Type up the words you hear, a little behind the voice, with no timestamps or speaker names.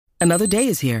Another day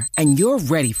is here, and you're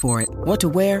ready for it. What to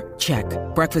wear? Check.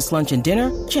 Breakfast, lunch, and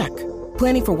dinner? Check.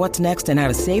 Planning for what's next and how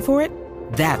to save for it?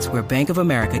 That's where Bank of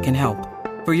America can help.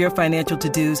 For your financial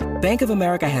to-dos, Bank of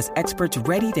America has experts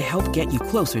ready to help get you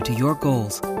closer to your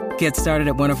goals. Get started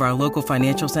at one of our local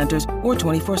financial centers or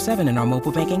 24/7 in our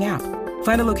mobile banking app.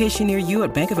 Find a location near you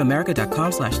at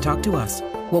bankofamerica.com/talktous.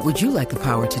 What would you like the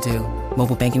power to do?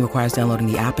 Mobile banking requires downloading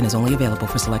the app and is only available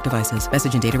for select devices.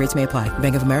 Message and data rates may apply.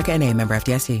 Bank of America N.A., member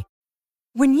FDIC.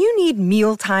 When you need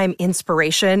mealtime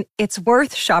inspiration, it's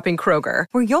worth shopping Kroger,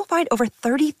 where you'll find over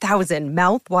 30,000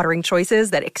 mouth-watering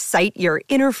choices that excite your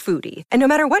inner foodie. And no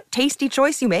matter what tasty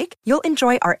choice you make, you'll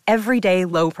enjoy our everyday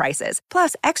low prices,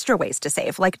 plus extra ways to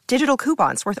save, like digital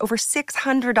coupons worth over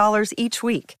 $600 each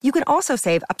week. You can also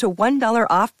save up to $1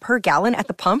 off per gallon at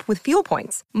the pump with fuel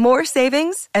points. More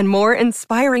savings and more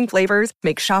inspiring flavors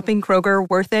make shopping Kroger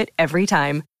worth it every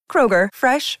time. Kroger,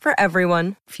 fresh for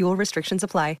everyone. Fuel restrictions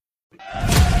apply.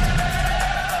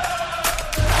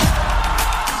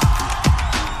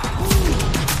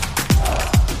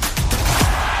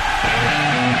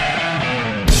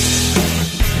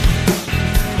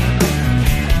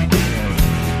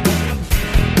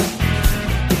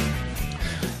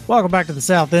 Welcome back to the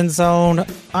South End Zone.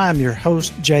 I'm your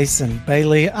host, Jason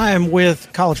Bailey. I am with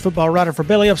college football writer for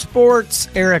Belly Up Sports,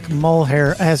 Eric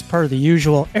Mulhair, as per the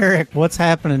usual. Eric, what's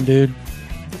happening, dude?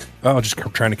 Oh, just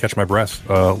trying to catch my breath.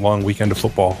 Long weekend of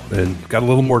football, and got a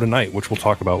little more tonight, which we'll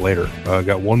talk about later.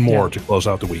 Got one more to close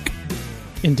out the week.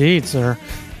 Indeed, sir.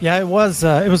 Yeah, it was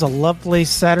a lovely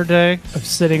Saturday of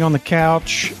sitting on the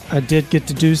couch. I did get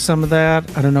to do some of that.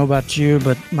 I don't know about you,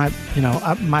 but my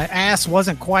ass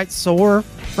wasn't quite sore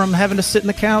from having to sit in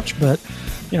the couch, but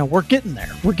we're getting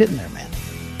there. We're getting there, man.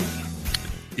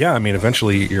 Yeah, I mean,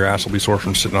 eventually your ass will be sore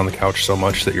from sitting on the couch so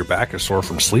much that your back is sore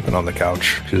from sleeping on the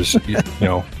couch because,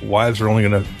 wives are only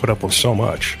going to put up with so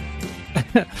much.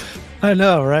 I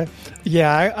know, right?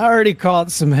 Yeah, I already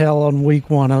caught some hell on week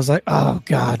one. I was like, oh,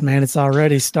 God, man, it's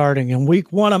already starting. In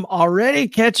week one, I'm already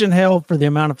catching hell for the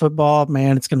amount of football.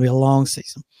 Man, it's going to be a long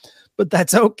season. But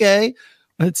that's okay.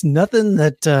 It's nothing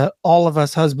that all of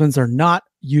us husbands are not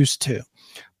used to.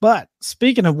 But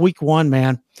speaking of week one,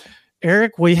 man,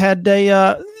 Eric, we had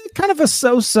a kind of a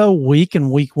so-so week in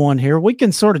week one here. We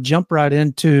can sort of jump right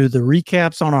into the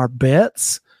recaps on our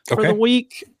bets for the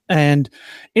week and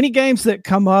any games that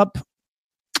come up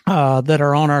that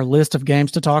are on our list of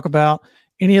games to talk about.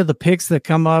 Any of the picks that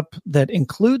come up that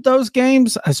include those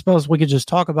games, I suppose we could just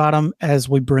talk about them as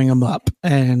we bring them up.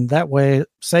 And that way it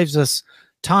saves us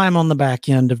time on the back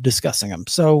end of discussing them.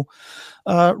 So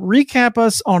recap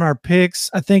us on our picks.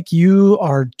 I think you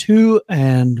are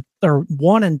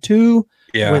 1 and 2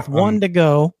 with one to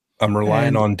go. I'm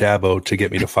relying on Dabo to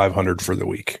get me to 500 for the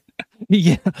week.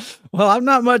 Yeah. Well, I'm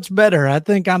not much better. I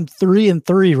think I'm 3 and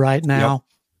 3 right now. Yep.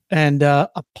 And a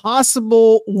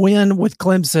possible win with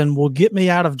Clemson will get me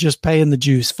out of just paying the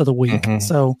juice for the week. Mm-hmm.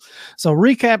 So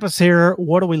recap us here.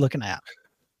 What are we looking at?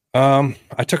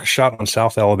 I took a shot on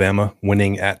South Alabama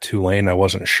winning at Tulane. I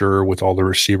wasn't sure with all the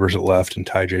receivers that left and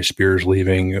Ty J. Spears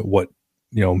leaving what,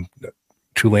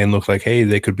 Tulane looked like, hey,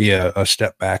 they could be a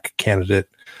step back candidate.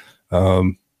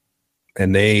 And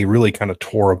they really kind of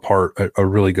tore apart a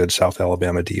really good South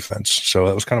Alabama defense. So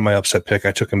that was kind of my upset pick.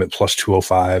 I took them at plus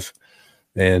 205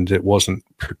 and it wasn't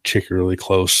particularly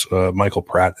close. Michael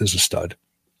Pratt is a stud.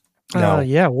 We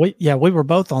were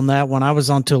both on that one. I was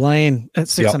on Tulane at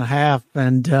 6.5,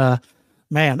 and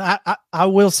man, I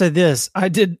will say this: I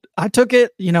took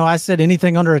it. I said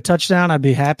anything under a touchdown, I'd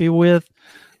be happy with,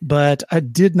 but I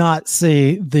did not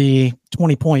see the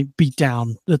 20-point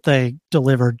beatdown that they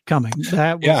delivered coming.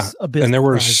 That was a bit. And there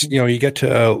was, you get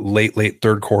to late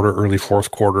third quarter, early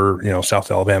fourth quarter.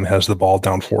 South Alabama has the ball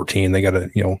down 14. They got to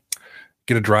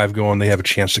get a drive going. They have a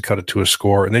chance to cut it to a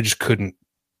score, and they just couldn't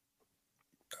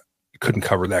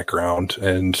cover that ground.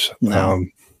 And,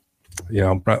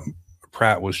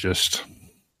 Pratt was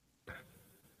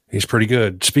he's pretty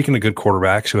good. Speaking of good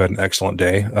quarterbacks who had an excellent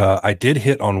day, I did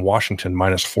hit on Washington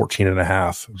minus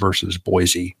 14.5 versus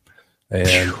Boise.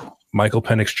 And Michael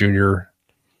Penix Jr.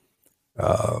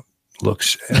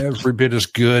 Looks every bit as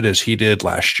good as he did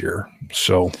last year.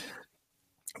 So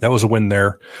that was a win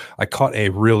there. I caught a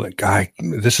real guy.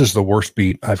 This is the worst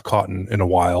beat I've caught in a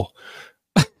while.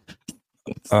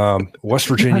 West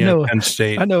Virginia, Penn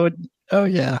State. I know it. Oh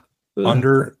yeah.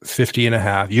 Under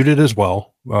 50.5. You did as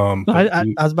well.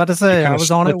 I was about to say I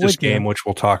was on it with this game, which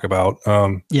we'll talk about.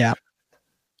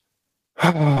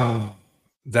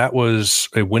 That was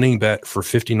a winning bet for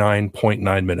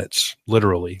 59.9 minutes,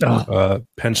 literally.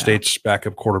 Penn State's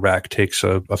backup quarterback takes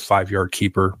a 5-yard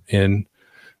keeper in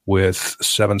with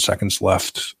 7 seconds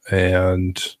left,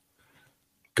 and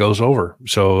goes over.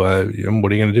 So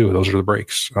what are you going to do? Those are the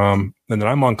breaks. And then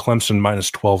I'm on Clemson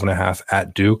minus 12.5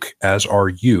 at Duke, as are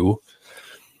you.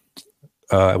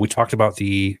 We talked about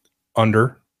the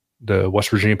under, the West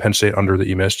Virginia Penn State under that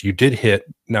you missed. You did hit.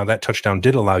 Now that touchdown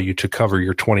did allow you to cover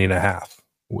your 20.5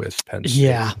 with Penn State.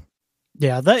 Yeah.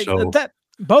 That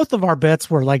both of our bets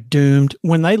were like doomed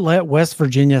when they let West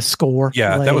Virginia score.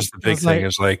 Yeah, late. that was the big thing.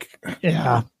 Is like,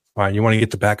 yeah, fine. You want to get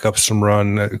the backup some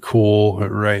run, cool,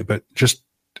 right? But just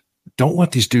don't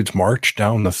let these dudes march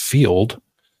down the field.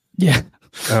 Yeah.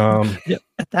 Yeah.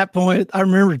 At that point, I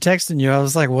remember texting you. I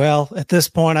was like, well, at this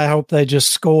point, I hope they just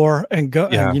score and go,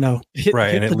 and, hit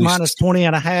the minus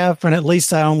 20.5. And at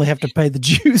least I only have to pay the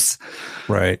juice.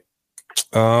 Right.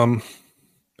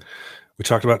 We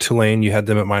talked about Tulane. You had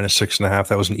them at minus 6.5.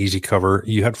 That was an easy cover.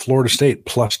 You had Florida State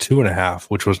plus 2.5,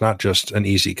 which was not just an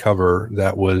easy cover.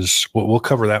 That was, we'll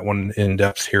cover that one in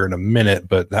depth here in a minute,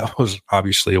 but that was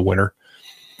obviously a winner.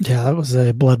 Yeah, that was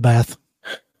a bloodbath.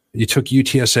 You took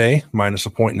UTSA minus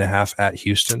 1.5 at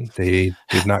Houston. They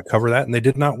did not cover that, and they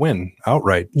did not win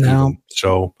outright. No. Even.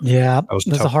 So yeah, that was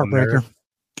a heartbreaker.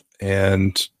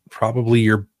 And probably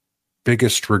your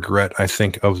biggest regret, I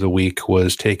think, of the week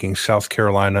was taking South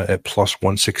Carolina at plus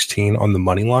 116 on the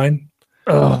money line.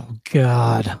 Oh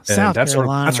God. And that's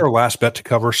our last bet to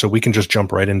cover. So we can just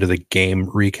jump right into the game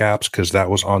recaps because that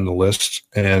was on the list.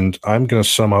 And I'm going to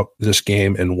sum up this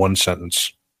game in one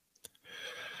sentence.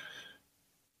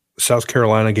 South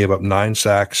Carolina gave up 9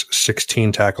 sacks,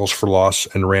 16 tackles for loss,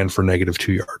 and ran for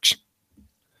 -2 yards.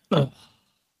 Oh,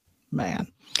 man.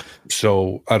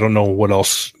 So I don't know what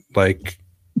else we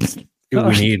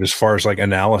need as far as like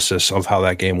analysis of how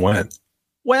that game went.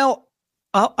 Well,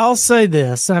 I'll say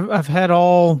this. I've had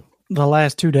all the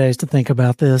last 2 days to think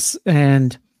about this,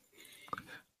 and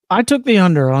I took the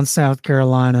under on South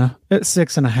Carolina at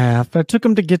 6.5. I took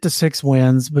them to get to 6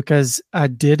 wins because I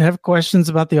did have questions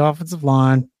about the offensive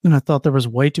line, and I thought there was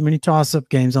way too many toss-up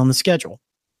games on the schedule.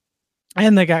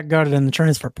 And they got gutted in the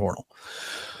transfer portal.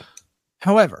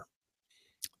 However,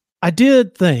 I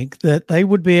did think that they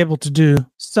would be able to do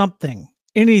something,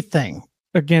 anything,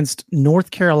 against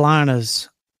North Carolina's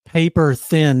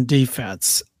paper-thin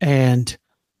defense. And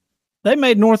they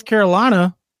made North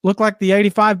Carolina look like the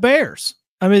 85 Bears.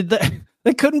 I mean,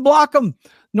 they couldn't block them.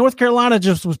 North Carolina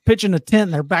just was pitching a tent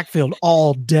in their backfield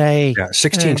all day. Yeah,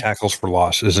 16 tackles for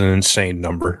loss is an insane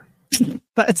number.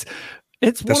 That's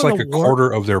like a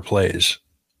quarter of their plays.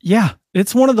 Yeah,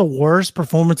 it's one of the worst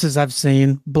performances I've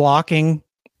seen blocking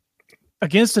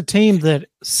against a team that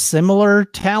similar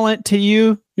talent to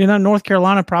you. You know, North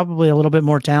Carolina probably a little bit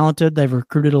more talented. They've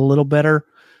recruited a little better,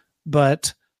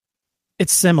 but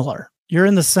it's similar. You're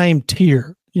in the same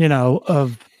tier,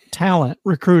 of talent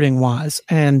recruiting wise.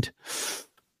 And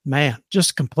man,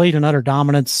 just complete and utter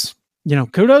dominance.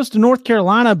 Kudos to North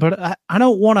Carolina, but I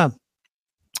don't want to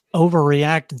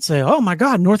overreact and say, oh my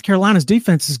God, North Carolina's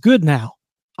defense is good now.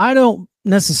 I don't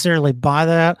necessarily buy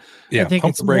that. Yeah, I think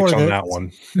pump the brakes on that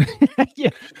one. Yeah,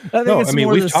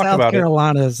 we've talked about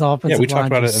Carolina's offensive line. We talked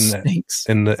about it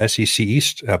in the SEC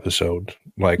East episode.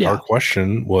 Our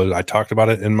question was, I talked about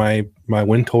it in my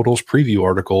win totals preview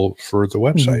article for the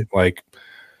website.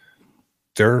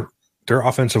 Their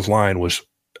offensive line was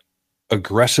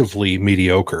aggressively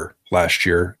mediocre last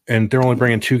year, and they're only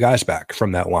bringing 2 guys back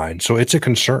from that line, so it's a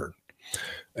concern.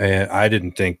 And I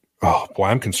didn't think, oh boy,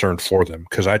 I'm concerned for them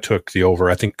because I took the over,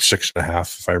 I think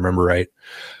 6.5, if I remember right.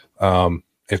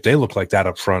 If they look like that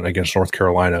up front against North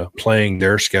Carolina, playing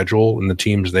their schedule and the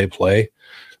teams they play,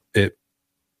 it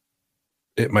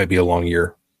might be a long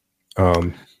year.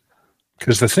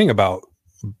 Because the thing about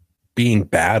being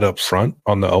bad up front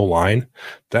on the O-line,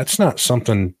 that's not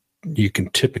something you can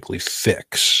typically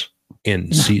fix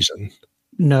in season.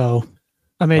 No.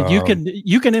 I mean, you can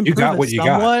improve it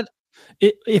somewhat.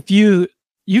 If you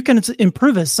can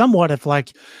improve it somewhat if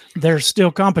there's still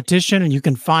competition and you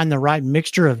can find the right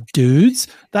mixture of dudes.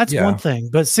 That's one thing.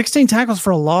 But 16 tackles for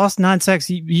a loss, 9 sacks,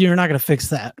 you're not going to fix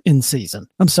that in season.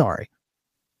 I'm sorry.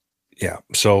 Yeah.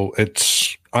 So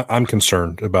I'm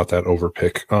concerned about that over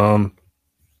pick.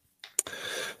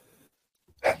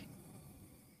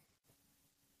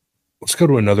 Let's go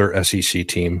to another SEC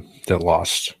team that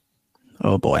lost.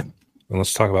 Oh boy. And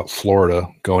let's talk about Florida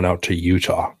going out to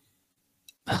Utah.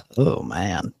 Oh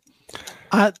man.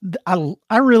 I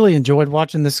really enjoyed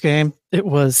watching this game. It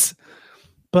was,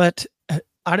 but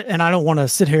I don't want to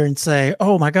sit here and say,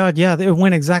 oh my God, yeah, it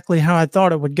went exactly how I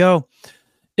thought it would go.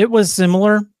 It was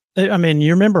similar. I mean,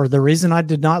 you remember the reason I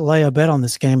did not lay a bet on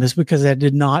this game is because I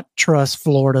did not trust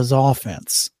Florida's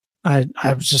offense. I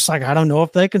was just like, I don't know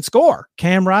if they can score.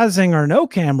 Cam Rising or no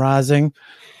Cam Rising,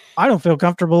 I don't feel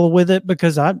comfortable with it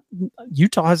because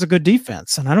Utah has a good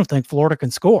defense, and I don't think Florida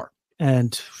can score.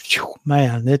 And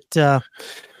man, it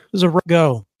was a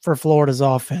go for Florida's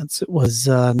offense. It was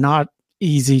not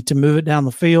easy to move it down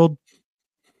the field.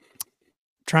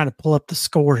 I'm trying to pull up the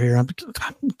score here.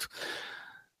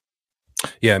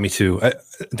 Yeah, me too.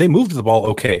 They moved the ball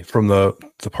okay from the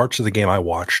parts of the game I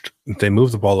watched. They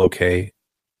moved the ball okay.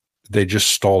 They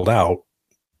just stalled out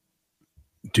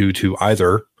due to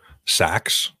either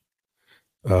sacks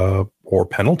or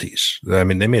penalties. I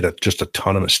mean, they made just a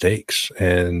ton of mistakes.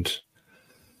 And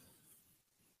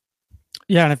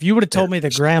yeah, and if you would have told me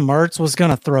that Graham Mertz was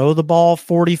going to throw the ball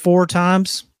 44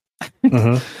 times,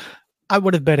 I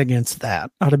would have bet against that.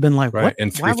 I'd have been like, right. What?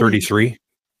 And 333.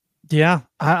 Yeah,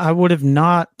 I would have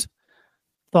not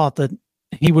thought that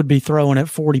he would be throwing it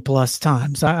 40 plus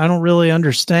times. I don't really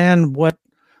understand what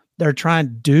they're trying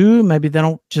to do. Maybe they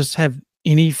don't just have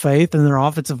any faith in their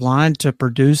offensive line to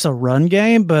produce a run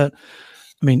game. But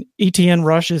I mean, ETN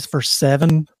rushes for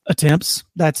 7 attempts.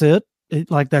 That's it.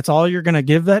 That's all you're going to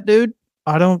give that dude.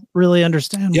 I don't really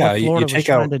understand what Florida was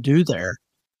trying to do there.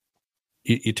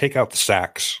 You take out the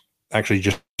sacks. Actually,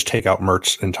 just take out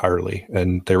Mertz entirely,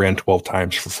 and they ran 12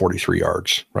 times for 43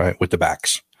 yards, right, with the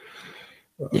backs.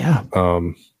 Yeah.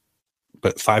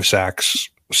 But 5 sacks,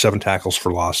 7 tackles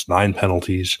for loss, 9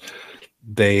 penalties.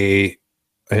 There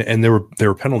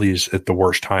were penalties at the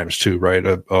worst times too, right?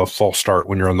 A false start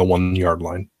when you're on the 1 yard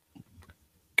line.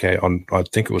 Okay, I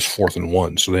think it was 4th and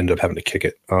 1, so they ended up having to kick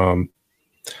it.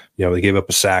 They gave up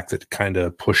a sack that kind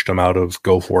of pushed them out of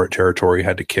go for it territory,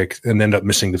 had to kick, and ended up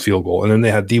missing the field goal. And then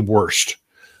they had the worst,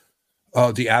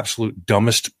 the absolute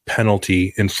dumbest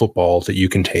penalty in football that you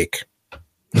can take.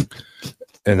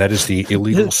 And that is the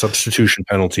illegal substitution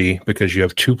penalty because you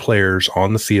have 2 players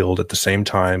on the field at the same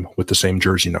time with the same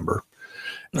jersey number.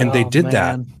 And they did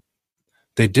that.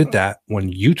 They did that when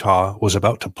Utah was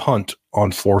about to punt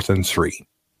on 4th and 3.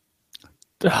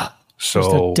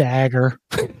 So the dagger.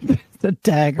 The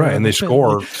dagger. Right. And they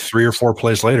score 3 or 4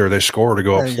 plays later. They score to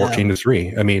go up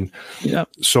 14-3. I mean,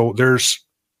 so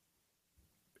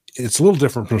it's a little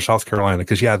different from South Carolina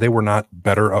because, they were not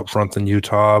better up front than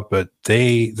Utah, but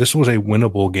this was a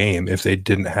winnable game if they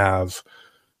didn't have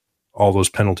all those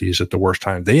penalties at the worst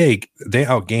time. They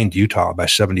outgained Utah by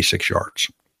 76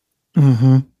 yards.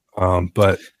 Mm-hmm.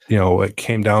 But, it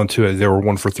came down to it. They were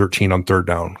 1 for 13 on 3rd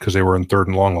down because they were in 3rd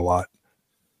and long a lot.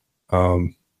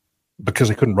 Because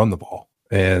they couldn't run the ball.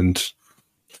 And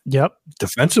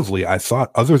defensively, I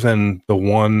thought other than the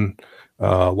one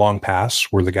long pass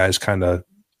where the guys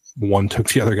one took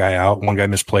the other guy out, one guy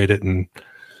misplayed it and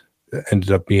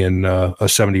ended up being a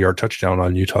 70-yard touchdown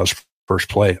on Utah's first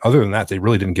play. Other than that, they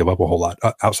really didn't give up a whole lot.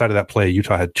 Outside of that play,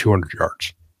 Utah had 200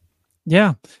 yards.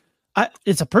 Yeah.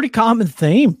 It's a pretty common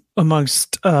theme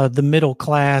amongst the middle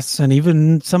class and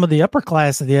even some of the upper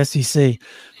class of the SEC.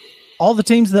 All the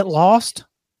teams that lost,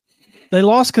 they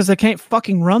lost because they can't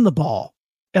fucking run the ball.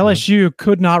 LSU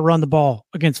could not run the ball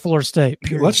against Florida State.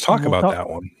 Period. Let's talk about that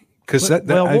one. Because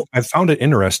I found it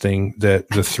interesting that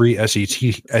the 3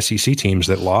 SEC teams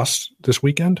that lost this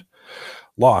weekend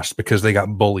lost because they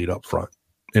got bullied up front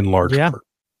in large part.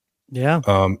 Yeah.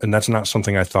 And that's not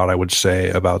something I thought I would say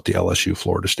about the LSU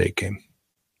Florida State game.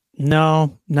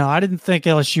 No, I didn't think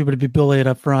LSU would be bullied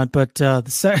up front, but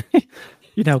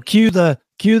cue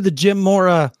the Jim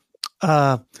Mora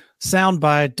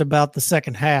soundbite about the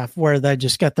second half where they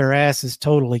just got their asses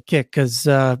totally kicked because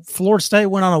Florida State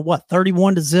went on a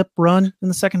 31-0 run in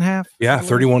the second half. Yeah,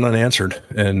 31 unanswered,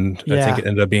 and I think it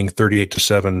ended up being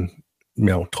 38-7.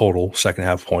 Total second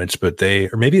half points, but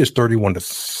maybe it's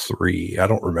 31-3. I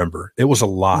don't remember. It was a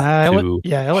lot.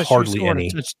 LSU hardly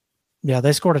any.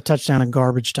 They scored a touchdown in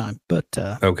garbage time, but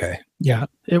okay.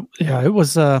 It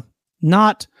was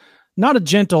not a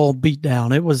gentle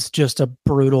beatdown. It was just a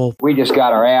brutal. We just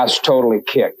got our ass totally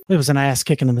kicked. It was an ass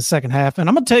kicking in the second half. And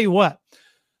I'm going to tell you what,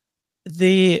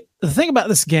 the thing about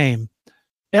this game,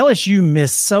 LSU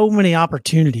missed so many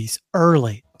opportunities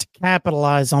early to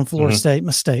capitalize on Florida State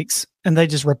mistakes. And they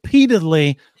just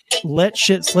repeatedly let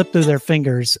shit slip through their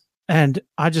fingers. And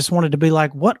I just wanted to be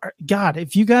like, God,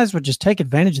 if you guys would just take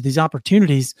advantage of these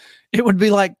opportunities, it would be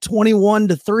like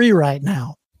 21-3 right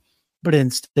now. But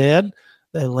instead,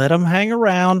 they let them hang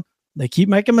around. They keep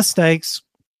making mistakes.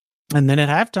 And then at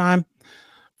halftime,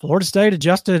 Florida State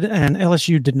adjusted and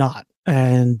LSU did not.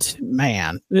 And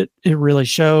man, it really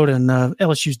showed. And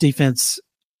LSU's defense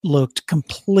looked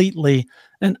completely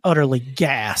and utterly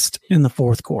gassed in the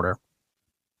fourth quarter.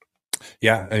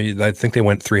 Yeah, I think they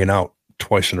went 3 and out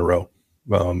twice in a row.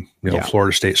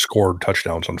 Florida State scored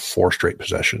touchdowns on 4 straight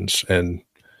possessions. And,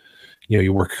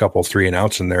 you work a couple 3 and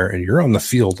outs in there, and you're on the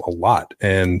field a lot.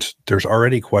 And there's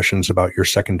already questions about your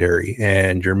secondary,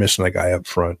 and you're missing a guy up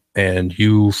front. And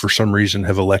you, for some reason,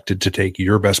 have elected to take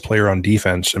your best player on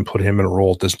defense and put him in a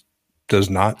role that does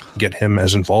not get him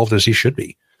as involved as he should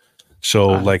be.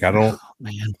 So, I don't,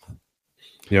 man,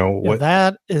 what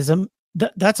that is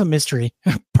that's a mystery.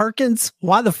 Perkins,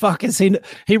 why the fuck is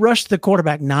he rushed the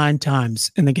quarterback 9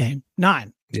 times in the game?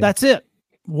 9. Yeah. That's it.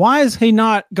 Why is he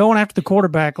not going after the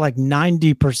quarterback like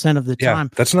 90% of the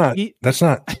time? That's not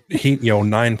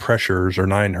 9 pressures or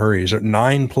 9 hurries or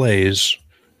 9 plays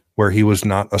where he was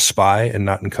not a spy and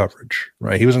not in coverage,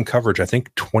 right? He was in coverage. I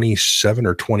think 27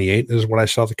 or 28 is what I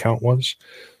saw the count was.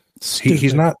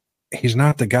 He's not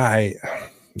the guy.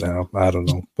 No, I don't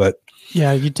know, but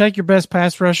yeah, you take your best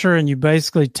pass rusher and you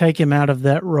basically take him out of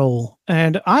that role.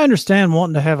 And I understand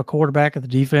wanting to have a quarterback of the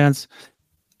defense,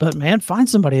 but man, find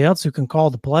somebody else who can call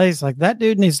the plays. Like that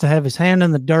dude needs to have his hand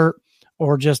in the dirt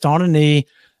or just on a knee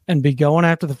and be going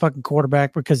after the fucking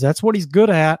quarterback because that's what he's good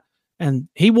at. And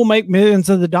he will make millions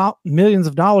of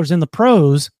dollars in the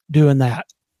pros doing that.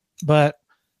 But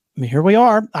I mean, here we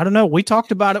are. I don't know. We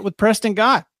talked about it with Preston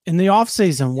Guy in the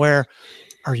offseason where,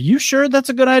 are you sure that's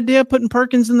a good idea, putting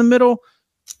Perkins in the middle?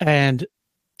 And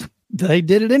they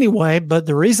did it anyway. But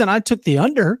the reason I took the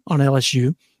under on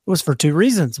LSU was for 2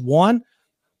 reasons. One,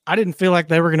 I didn't feel like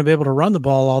they were going to be able to run the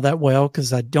ball all that well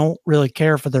because I don't really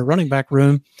care for their running back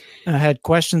room. And I had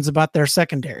questions about their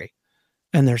secondary.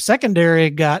 And their secondary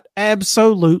got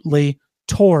absolutely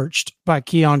torched by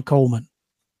Keon Coleman,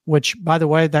 which, by the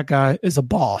way, that guy is a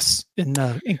boss, in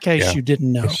case you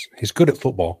didn't know. He's good at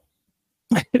football.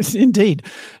 Indeed.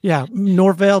 Yeah.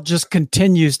 Norvell just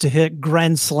continues to hit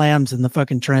grand slams in the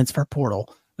fucking transfer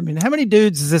portal. I mean, how many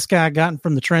dudes has this guy gotten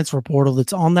from the transfer portal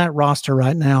that's on that roster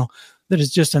right now that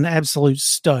is just an absolute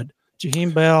stud?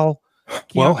 Jaheim Bell.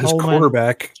 Well, his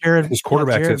quarterback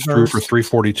that threw for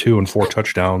 342 and 4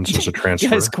 touchdowns is a transfer.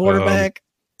 His quarterback.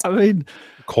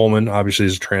 Coleman obviously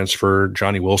is a transfer.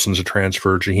 Johnny Wilson's a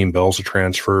transfer. Jaheim Bell's a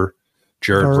transfer.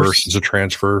 Jared Verse is a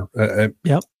transfer.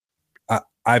 Yep.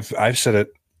 I've said it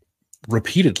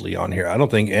repeatedly on here. I don't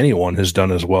think anyone has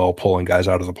done as well pulling guys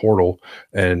out of the portal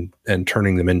and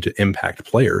turning them into impact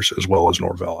players as well as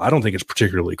Norvell. I don't think it's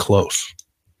particularly close.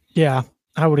 Yeah.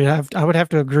 I would have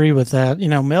to agree with that.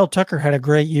 Mel Tucker had a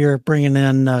great year bringing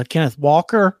in Kenneth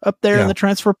Walker up there in the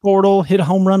transfer portal, hit a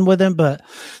home run with him, but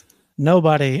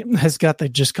nobody has got the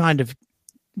just kind of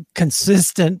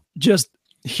consistent, just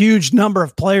huge number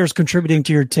of players contributing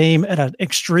to your team at an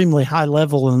extremely high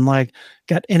level and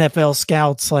got NFL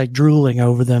scouts drooling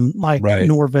over them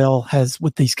Norvell has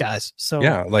with these guys. So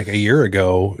yeah, a year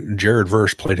ago, Jared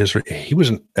Verse he was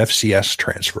an FCS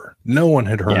transfer. No one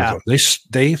had heard of him.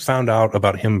 They found out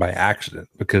about him by accident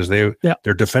because their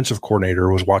defensive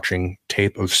coordinator was watching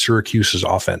tape of Syracuse's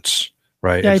offense,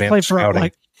 right? Yeah, he played for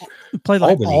Albany.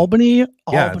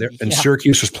 Yeah,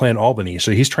 Syracuse was playing Albany,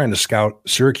 so he's trying to scout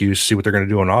Syracuse, see what they're going to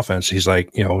do on offense. He's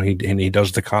he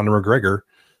does the Conor McGregor.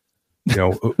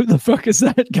 Who the fuck is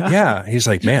that guy? Yeah, he's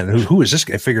like, man, who is this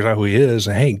guy? Figures out who he is,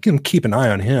 and hey, keep an eye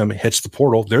on him. Hits the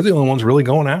portal. They're the only ones really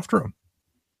going after him.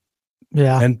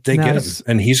 Yeah, and they get him,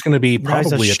 and he's going to be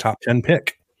probably a top 10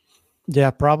 pick.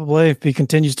 Yeah, probably. If he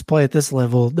continues to play at this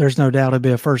level, there's no doubt he'll be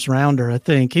a first rounder. I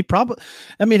think he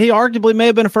arguably may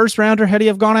have been a first rounder had he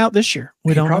have gone out this year.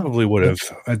 He probably would have.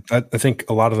 I think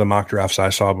a lot of the mock drafts I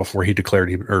saw before he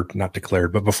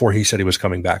but before he said he was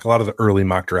coming back, a lot of the early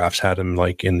mock drafts had him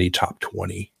in the top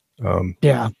 20.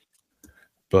 Yeah.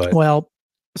 But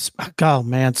oh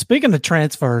man, speaking of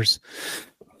transfers.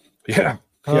 Yeah.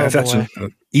 That's an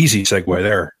easy segue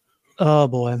there. Oh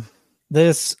boy.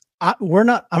 I'm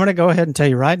going to go ahead and tell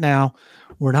you right now,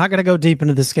 we're not going to go deep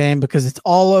into this game because it's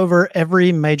all over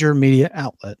every major media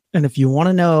outlet. And if you want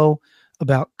to know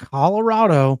about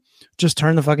Colorado, just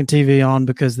turn the fucking TV on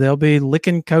because they'll be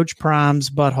licking Coach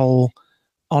Prime's butthole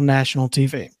on national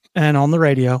TV and on the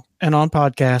radio and on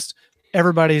podcast.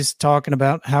 Everybody's talking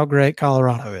about how great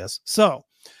Colorado is. So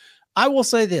I will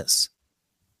say this.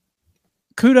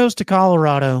 Kudos to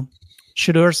Colorado.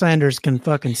 Shedeur Sanders can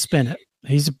fucking spin it.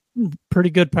 He's a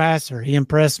pretty good passer. He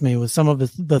impressed me with some of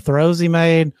the throws he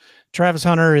made. Travis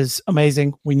Hunter is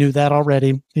amazing. We knew that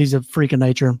already. He's a freak of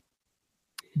nature.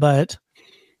 But,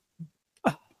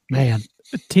 man,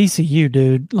 TCU,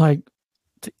 dude, I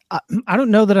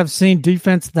don't know that I've seen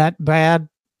defense that bad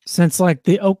since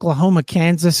the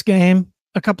Oklahoma-Kansas game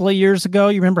a couple of years ago.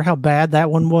 You remember how bad that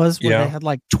one was where they had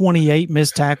 28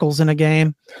 missed tackles in a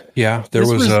game? Yeah,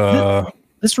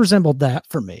 this resembled that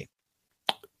for me.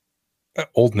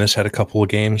 Old Miss had a couple of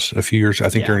games a few years, I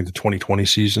think during the 2020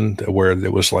 season where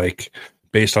it was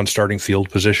based on starting field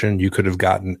position, you could have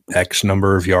gotten X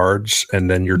number of yards, and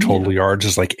then your total yards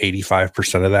is like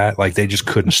 85% of that. Like they just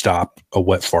couldn't stop a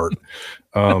wet fart.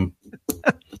 So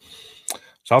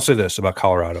I'll say this about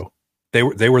Colorado. They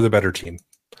were the better team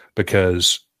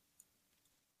because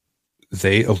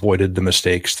they avoided the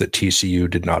mistakes that TCU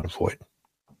did not avoid.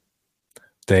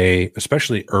 They,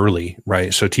 especially early,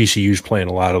 right? So TCU's playing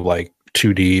a lot of like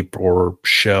two deep or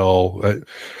shell,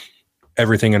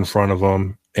 everything in front of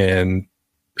them. And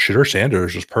Shedeur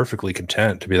Sanders was perfectly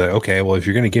content to be like, okay, well, if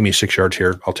you're going to give me 6 yards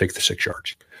here, I'll take the 6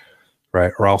 yards,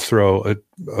 right? Or I'll throw a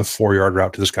 4-yard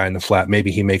route to this guy in the flat.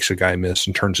 Maybe he makes a guy miss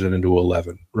and turns it into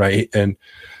 11, right? And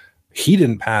he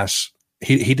didn't pass.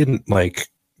 He didn't like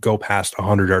go past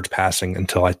 100 yards passing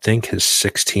until I think his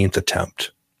 16th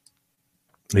attempt.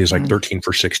 He was like 13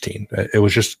 for 16. It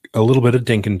was just a little bit of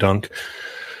dink and dunk.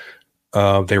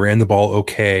 They ran the ball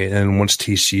okay, and once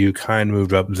TCU kind of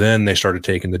moved up, then they started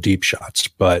taking the deep shots.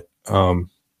 But 9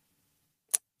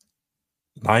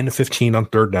 to 15 on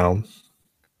third down,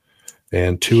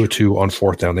 and 2 of 2 on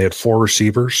fourth down. They had 4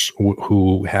 receivers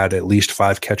who had at least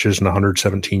 5 catches and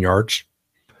 117 yards,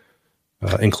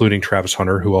 including Travis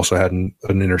Hunter, who also had an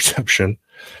interception.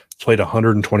 Played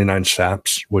 129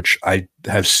 snaps, which I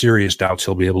have serious doubts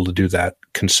he'll be able to do that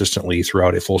consistently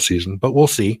throughout a full season, but we'll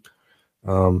see.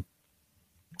 But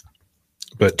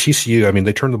TCU, I mean,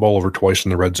 they turned the ball over twice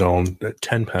in the red zone,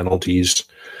 10 penalties.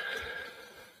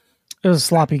 It was a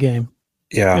sloppy game.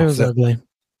 Yeah. It was ugly.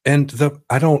 And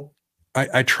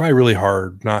I try really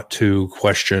hard not to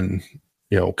question,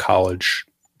 college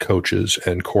coaches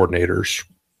and coordinators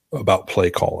about play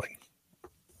calling,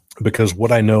 because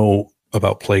what I know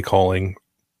about play calling,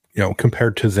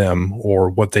 compared to them or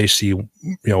what they see,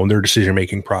 in their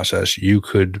decision-making process, you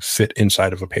could fit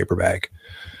inside of a paper bag.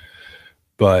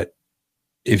 But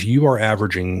if you are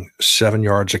averaging 7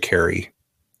 yards a carry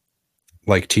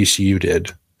like TCU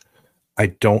did, I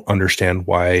don't understand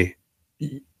why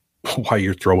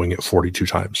you're throwing it 42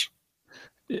 times.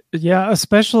 Yeah,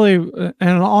 especially,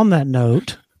 and on that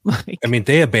note,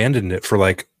 they abandoned it for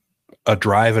like a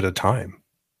drive at a time.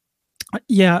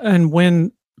 Yeah, and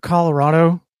when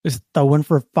Colorado is throwing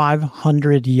for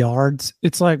 500 yards,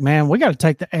 it's like, man, we got to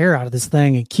take the air out of this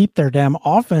thing and keep their damn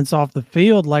offense off the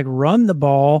field. Like, run the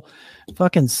ball,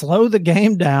 fucking slow the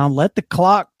game down, let the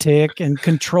clock tick, and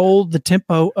control the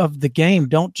tempo of the game.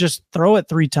 Don't just throw it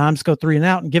 3 times, go 3 and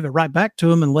out, and give it right back to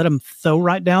them and let them throw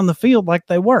right down the field like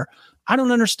they were. I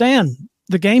don't understand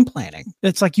the game planning.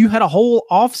 It's like you had a whole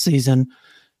offseason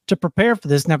to prepare for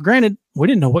this. Now, granted, we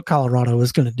didn't know what Colorado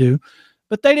was going to do,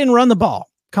 but they didn't run the ball.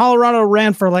 Colorado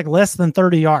ran for like less than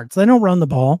 30 yards. They don't run the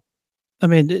ball. I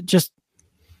mean,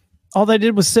 all they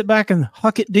did was sit back and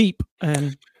huck it deep.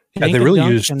 And they really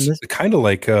used kind of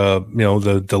like,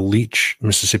 the Leach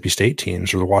Mississippi State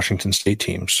teams or the Washington State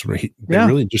teams. They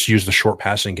really just used the short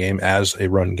passing game as a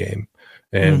run game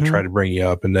and try to bring you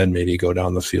up and then maybe go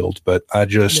down the field. But I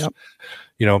just,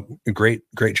 great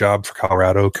job for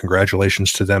Colorado.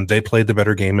 Congratulations to them. They played the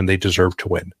better game and they deserve to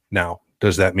win. Now,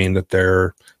 does that mean that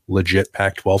they're legit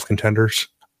Pac-12 contenders?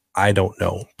 I don't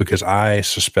know, because I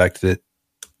suspect that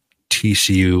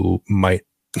TCU might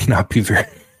not be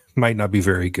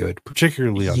very good,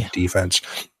 particularly on defense.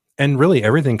 And really,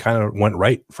 everything kind of went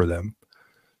right for them.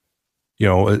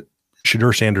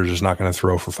 Shedeur Sanders is not going to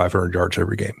throw for 500 yards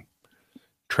every game.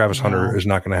 Travis Hunter is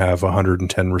not going to have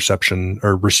 110 reception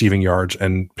or receiving yards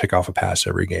and pick off a pass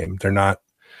every game. They're not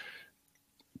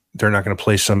going to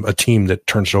play a team that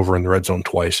turns it over in the red zone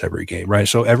twice every game, right?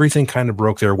 So everything kind of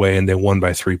broke their way and they won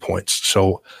by 3 points.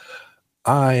 So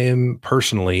I am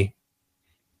personally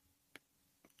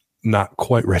not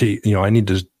quite ready. I need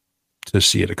to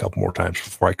see it a couple more times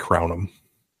before I crown them.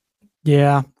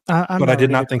 Yeah. But I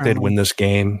did not think they'd win this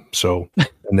game. So,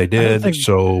 and they did.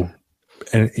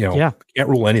 Can't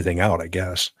rule anything out, I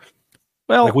guess.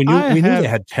 Well, we knew they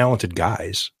had talented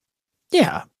guys.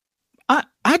 Yeah.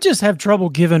 I just have trouble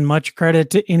giving much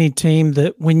credit to any team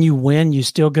that when you win, you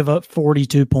still give up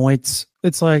 42 points.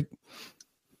 It's like,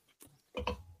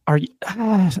 what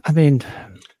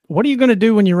are you going to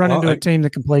do when you run into a team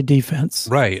that can play defense?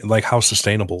 Right. Like, how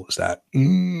sustainable is that?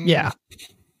 Yeah.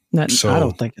 I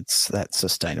don't think it's that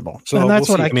sustainable. So and that's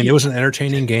what it was an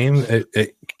entertaining game.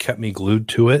 It kept me glued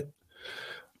to it.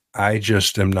 I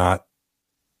just am not,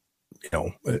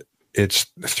 it's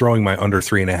throwing my under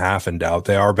 3.5 in doubt.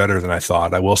 They are better than I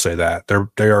thought. I will say that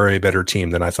they are a better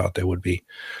team than I thought they would be.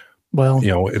 Well,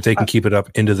 if they can keep it up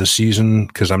into the season,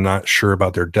 because I'm not sure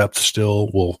about their depth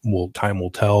still. Time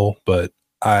will tell. But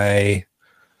a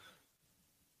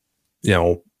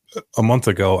month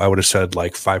ago, I would have said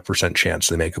like 5% chance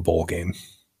they make a bowl game.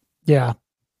 Yeah.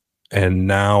 And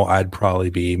now I'd probably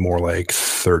be more like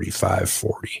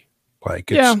 35-40.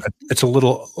 Like it's a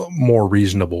little more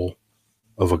reasonable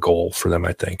of a goal for them,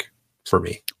 I think, for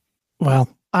me. Well,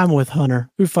 I'm with Hunter.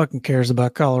 Who fucking cares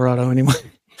about Colorado anyway?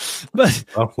 But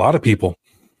a lot of people.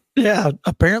 Yeah,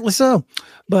 apparently so.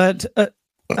 But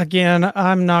again,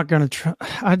 I'm not going to try.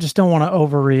 I just don't want to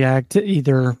overreact to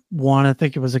either one. I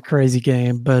think it was a crazy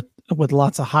game, but with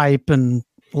lots of hype and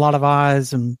a lot of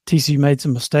eyes, and TCU made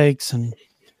some mistakes, and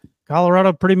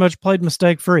Colorado pretty much played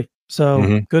mistake free.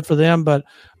 So good for them. But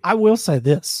I will say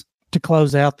this to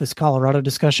close out this Colorado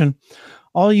discussion.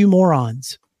 All you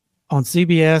morons on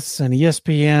CBS and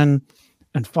ESPN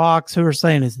and Fox who are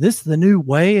saying, is this the new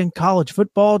way in college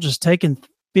football? Just taking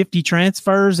 50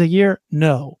 transfers a year?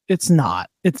 No, it's not.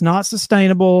 It's not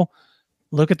sustainable.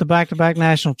 Look at the back-to-back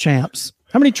national champs.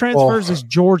 How many transfers has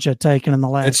Georgia taken in the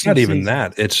last? It's not even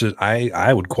that. It's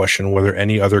I would question whether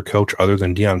any other coach other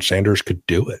than Deion Sanders could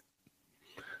do it.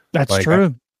 That's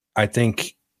true. I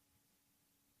think,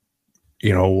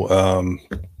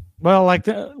 well, like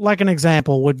an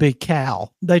example would be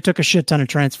Cal. They took a shit ton of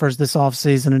transfers this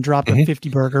offseason and dropped a 50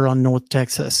 burger on North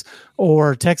Texas.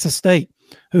 Or Texas State,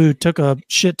 who took a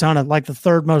shit ton of, like, the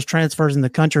third most transfers in the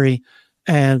country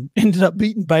and ended up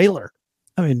beating Baylor.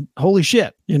 I mean, holy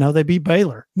shit. They beat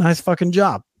Baylor. Nice fucking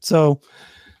job. So,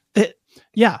 it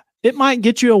might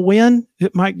get you a win.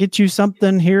 It might get you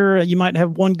something here. You might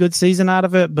have one good season out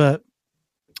of it, but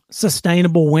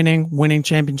sustainable winning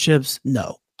championships,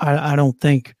 no. I don't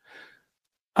think.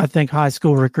 I think high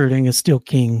school recruiting is still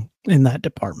king in that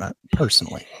department,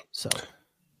 personally. So,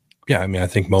 yeah, I mean, I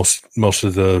think most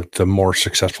of the more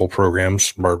successful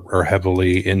programs are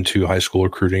heavily into high school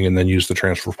recruiting and then use the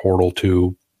transfer portal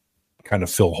to kind of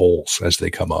fill holes as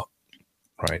they come up,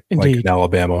 right? Indeed. Like in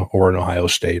Alabama or in Ohio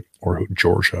State or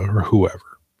Georgia or whoever.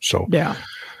 So, yeah.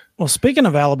 Well, speaking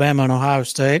of Alabama and Ohio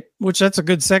State, which that's a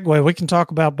good segue, we can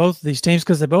talk about both of these teams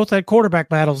because they both had quarterback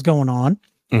battles going on,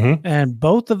 and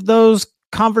both of those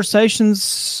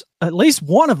conversations, at least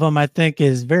one of them, I think,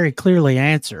 is very clearly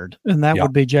answered, and that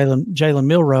would be Jalen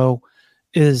Milroe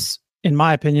is, in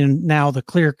my opinion, now the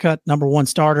clear-cut number one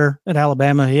starter at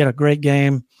Alabama. He had a great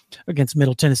game against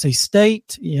Middle Tennessee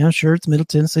State. Yeah, sure, it's Middle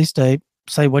Tennessee State.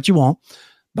 Say what you want,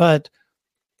 but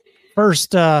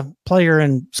first player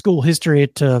in school history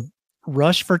to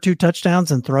rush for 2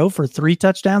 touchdowns and throw for 3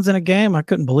 touchdowns in a game. I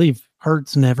couldn't believe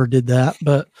Hurts never did that,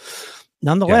 but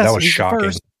nonetheless, that was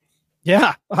shocking.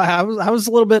 Yeah, I was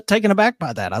a little bit taken aback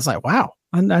by that. I was like, wow,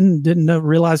 I didn't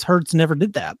realize Hurts never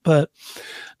did that. But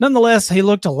nonetheless, he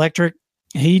looked electric.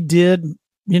 He did,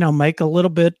 make a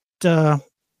little bit, some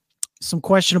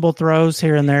questionable throws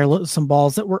here and there, some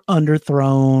balls that were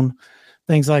underthrown,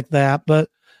 things like that. But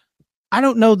I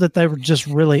don't know that they were just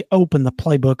really open the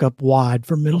playbook up wide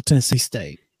for Middle Tennessee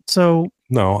State. So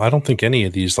no, I don't think any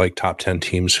of these like top 10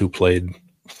 teams who played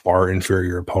far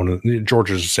inferior opponent.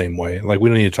 Georgia's the same way. Like, we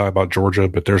don't need to talk about Georgia,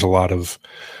 but there's a lot of,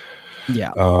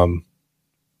 I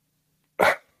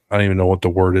don't even know what the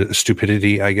word is,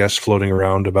 stupidity, I guess, floating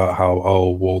around about how,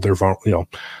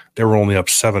 they were only up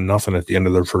 7-0 at the end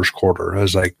of their first quarter. I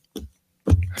was like,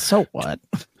 so what?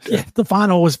 Yeah, the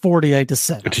final was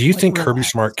 48-7. Do you think Kirby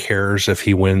Smart cares if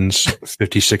he wins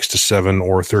 56-7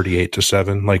 or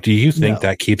 38-7? Like, do you think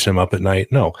that keeps him up at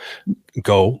night? No.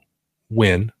 Go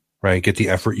win, right? Get the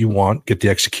effort you want, get the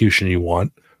execution you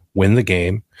want, win the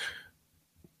game,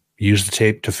 use the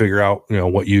tape to figure out,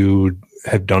 what you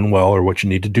have done well or what you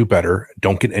need to do better.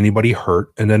 Don't get anybody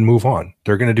hurt, and then move on.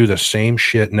 They're going to do the same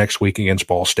shit next week against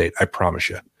Ball State. I promise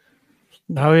you.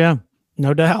 Oh yeah,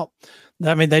 no doubt.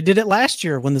 I mean, they did it last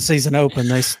year when the season opened.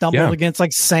 They stumbled against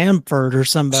like Samford or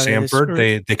somebody.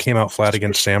 Samford, they came out flat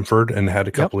against Samford and had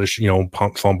a couple of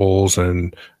pump fumbles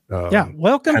and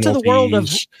welcome penalties. To the world of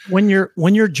when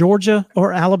you're Georgia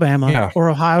or Alabama or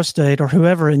Ohio State or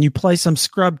whoever, and you play some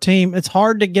scrub team. It's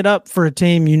hard to get up for a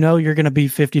team you're going to be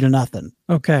 50-0.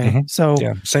 Okay, so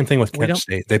same thing with Kent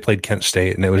State. They played Kent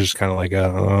State, and it was just kind of like,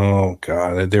 oh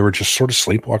god, they were just sort of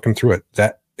sleepwalking through it.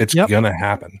 That it's gonna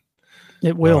happen.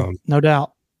 It will, no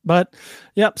doubt. But,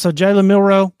 so Jalen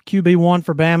Milroe, QB1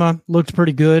 for Bama, looked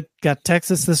pretty good. Got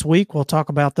Texas this week. We'll talk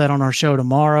about that on our show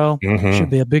tomorrow.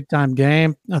 Should be a big-time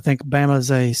game. I think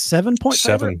Bama's a 7-point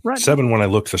favorite right now. 7 when I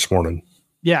looked this morning.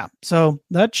 Yeah, so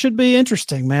that should be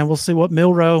interesting, man. We'll see what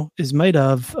Milroe is made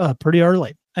of pretty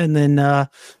early. And then the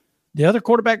other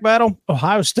quarterback battle,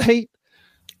 Ohio State.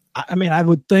 I mean, I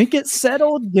would think it's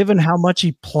settled given how much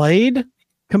he played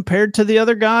compared to the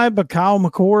other guy, but Kyle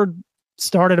McCord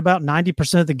started about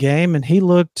 90% of the game, and he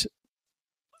looked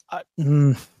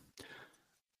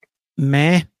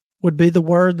meh would be the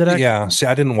word that see,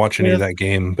 I didn't watch any of that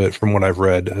game, but from what I've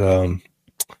read,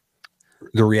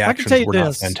 the reactions were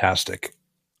not fantastic.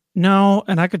 No,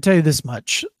 and I could tell you this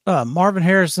much. Marvin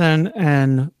Harrison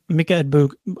and Mika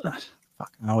Edbuk,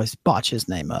 I always botch his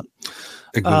name up.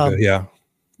 Yeah.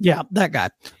 Yeah, that guy.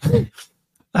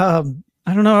 I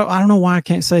don't know why I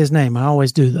can't say his name. I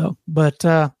always do, though. But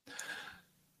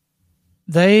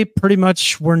they pretty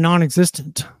much were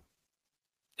non-existent.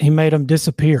 He made them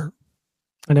disappear.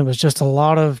 And it was just a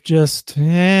lot of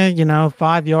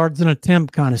 5 yards an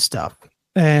attempt kind of stuff.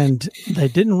 And they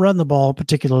didn't run the ball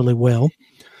particularly well.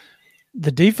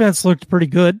 The defense looked pretty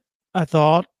good, I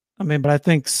thought. But I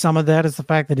think some of that is the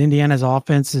fact that Indiana's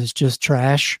offense is just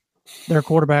trash. Their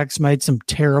quarterbacks made some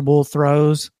terrible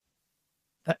throws.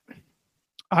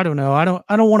 I don't know. I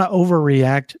don't want to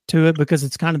overreact to it because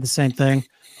it's kind of the same thing.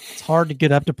 It's hard to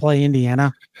get up to play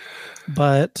Indiana,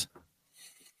 but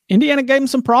Indiana gave them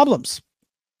some problems.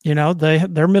 Their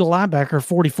middle linebacker,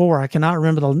 44. I cannot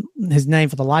remember his name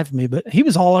for the life of me, but he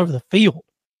was all over the field,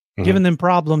 giving them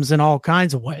problems in all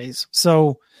kinds of ways.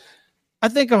 So I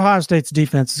think Ohio State's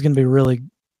defense is going to be really,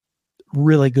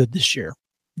 really good this year.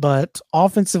 But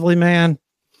offensively, man,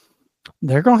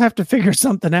 they're going to have to figure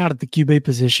something out at the QB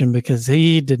position because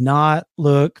he did not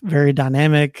look very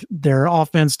dynamic. Their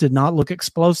offense did not look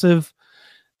explosive.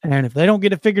 And if they don't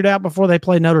get it figured out before they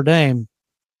play Notre Dame,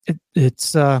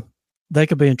 it's they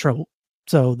could be in trouble.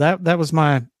 So that was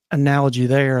my analogy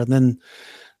there. And then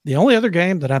the only other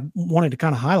game that I wanted to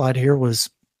kind of highlight here was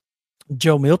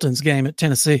Joe Milton's game at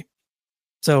Tennessee.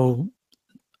 So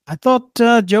I thought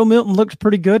Joe Milton looked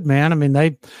pretty good,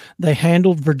 man. They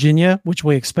handled Virginia, which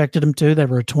we expected them to. They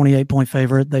were a 28-point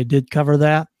favorite. They did cover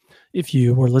that. If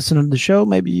you were listening to the show,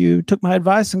 maybe you took my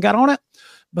advice and got on it.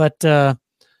 But I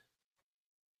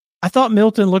thought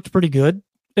Milton looked pretty good.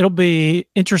 It'll be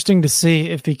interesting to see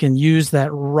if he can use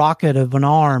that rocket of an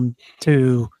arm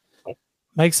to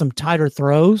make some tighter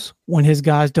throws when his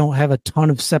guys don't have a ton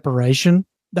of separation.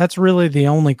 That's really the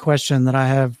only question that I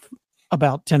have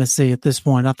about Tennessee at this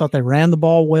point. I thought they ran the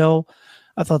ball well.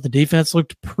 I thought the defense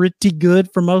looked pretty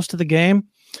good for most of the game.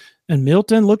 And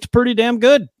Milton looked pretty damn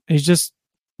good. He's just,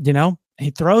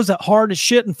 he throws it hard as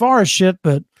shit and far as shit,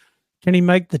 but can he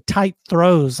make the tight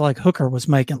throws like Hooker was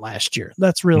making last year?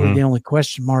 That's really the only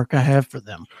question mark I have for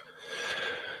them.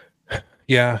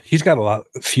 Yeah, he's got a lot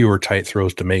fewer tight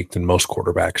throws to make than most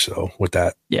quarterbacks, though, with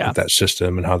that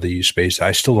system and how they use space.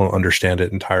 I still don't understand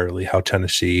it entirely, how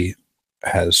Tennessee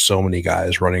has so many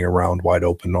guys running around wide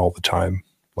open all the time,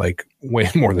 like way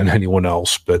more than anyone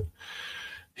else. But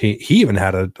he even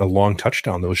had a long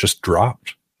touchdown that was just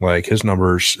dropped. Like, his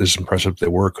numbers, as impressive as they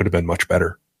were, could have been much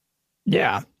better.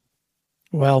 Yeah.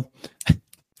 Well,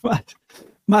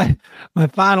 my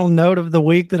final note of the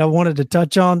week that I wanted to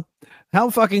touch on, how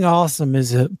fucking awesome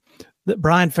is it that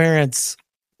Brian Ferentz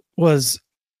was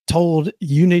told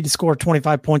you need to score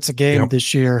 25 points a game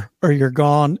this year or you're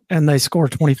gone, and they score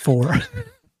 24.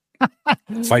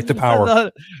 Fight the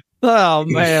power. Oh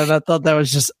man, I thought that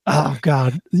was just, oh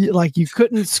God, like you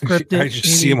couldn't script it. I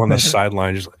just see him on the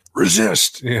sideline, just like,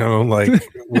 resist,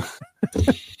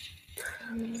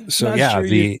 So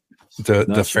Not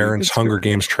the Ferentz Hunger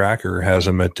Games tracker has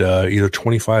him at either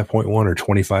 25.1 or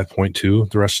 25.2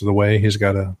 the rest of the way. He's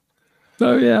got a.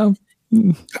 Oh yeah,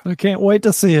 I can't wait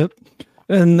to see it.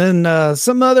 And then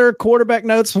some other quarterback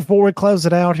notes before we close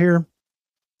it out here.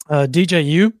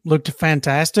 DJU looked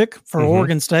fantastic for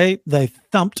Oregon State. They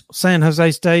thumped San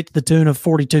Jose State to the tune of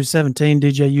 42-17.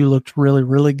 DJU looked really,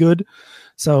 really good.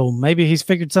 So maybe he's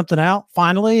figured something out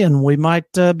finally, and we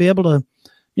might be able to,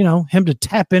 him to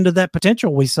tap into that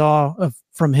potential we saw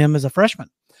from him as a freshman.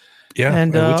 Yeah,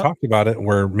 and we talked about it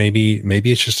where maybe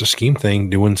it's just a scheme thing,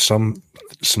 doing some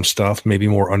stuff, maybe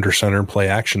more under center play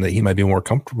action that he might be more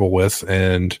comfortable with.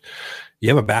 And you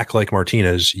have a back like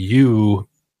Martinez, you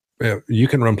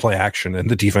can run play action, and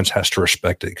the defense has to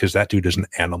respect it because that dude is an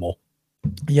animal.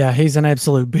 Yeah, he's an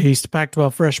absolute beast.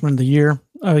 Pac-12 freshman of the year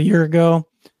a year ago.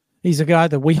 He's a guy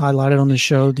that we highlighted on the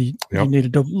show that you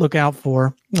needed to look out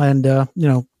for. And,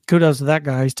 kudos to that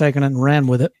guy. He's taken it and ran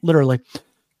with it, literally.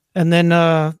 And then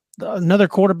another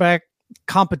quarterback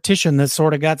competition that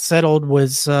sort of got settled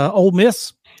was Ole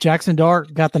Miss. Jackson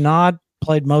Dart got the nod,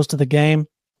 played most of the game,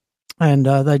 and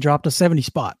they dropped a 70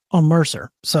 spot on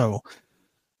Mercer. So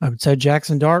I would say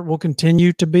Jackson Dart will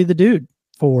continue to be the dude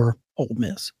for Ole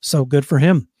Miss. So good for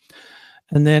him.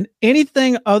 And then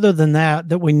anything other than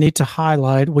that we need to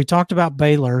highlight, we talked about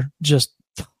Baylor just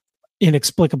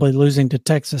inexplicably losing to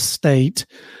Texas State.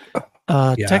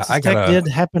 Texas Tech did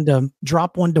happen to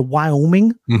drop one to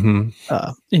Wyoming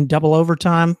in double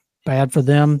overtime. Bad for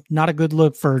them. Not a good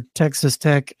look for Texas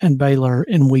Tech and Baylor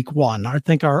in week one. I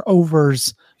think our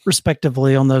overs,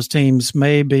 respectively, on those teams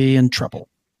may be in trouble.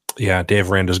 Yeah, Dave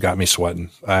Randa's got me sweating.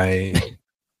 Yeah.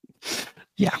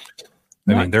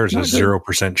 I mean, there's a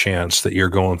 0% chance that you're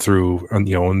going through, in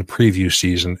the preview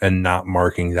season and not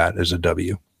marking that as a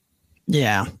W.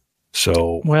 Yeah.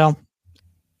 So, well,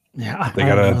 yeah,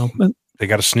 they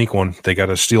gotta sneak one. They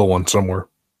gotta steal one somewhere.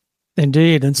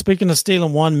 Indeed. And speaking of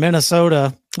stealing one,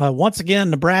 Minnesota, once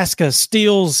again, Nebraska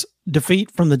steals defeat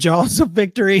from the jaws of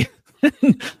victory,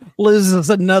 loses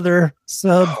another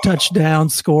sub-touchdown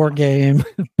score game.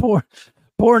 Poor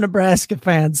Nebraska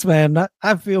fans, man.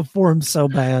 I feel for them so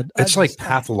bad. It's like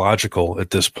pathological at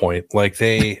this point. Like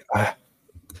I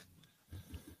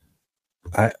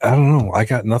don't know. I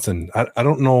got nothing. I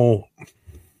don't know.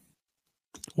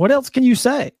 What else can you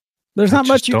say? There's not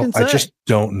much you can say. I just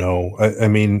don't know. I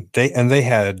mean, they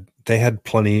had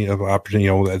plenty of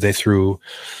opportunity. They threw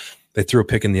a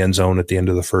pick in the end zone at the end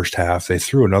of the first half. They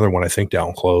threw another one, I think,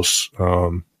 down close.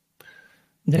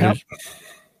 Yeah.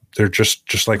 They're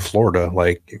just like Florida.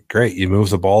 Like, great, you move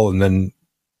the ball and then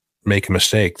make a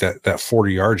mistake. That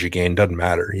 40 yards you gain doesn't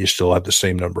matter. You still have the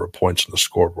same number of points on the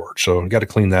scoreboard. So you got to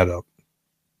clean that up.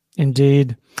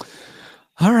 Indeed.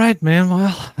 All right, man.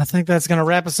 Well, I think that's going to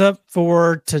wrap us up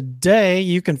for today.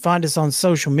 You can find us on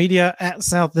social media at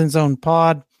South End Zone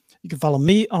Pod. You can follow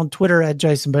me on Twitter at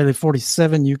Jason Bailey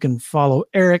 47. You can follow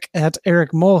Eric at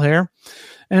Eric Mulhair.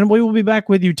 And we will be back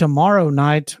with you tomorrow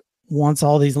night once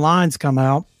all these lines come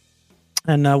out.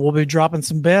 And we'll be dropping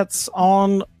some bets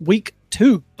on week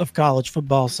 2 of college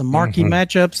football, some marquee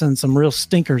matchups and some real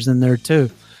stinkers in there too.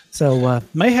 So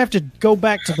may have to go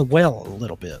back to the well a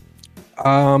little bit.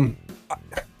 I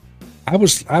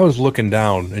was looking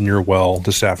down in your well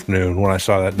this afternoon when I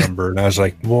saw that number, and I was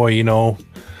like, boy,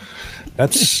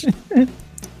 that's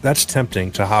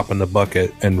tempting to hop in the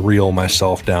bucket and reel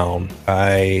myself down.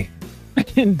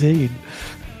 Indeed.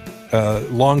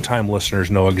 Longtime listeners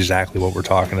know exactly what we're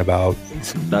talking about.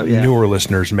 Oh, yeah. Newer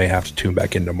listeners may have to tune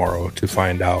back in tomorrow to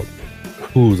find out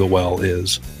who the well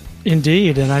is.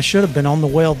 Indeed, and I should have been on the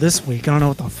well this week. I don't know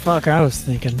what the fuck I was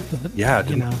thinking. But, yeah,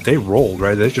 they rolled,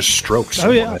 right? They just stroked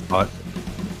someone, I thought.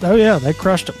 Oh, yeah, they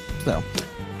crushed them. So,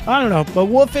 I don't know, but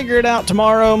we'll figure it out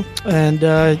tomorrow. And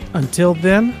until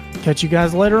then, catch you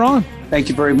guys later on. Thank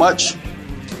you very much.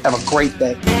 Have a great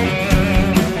day.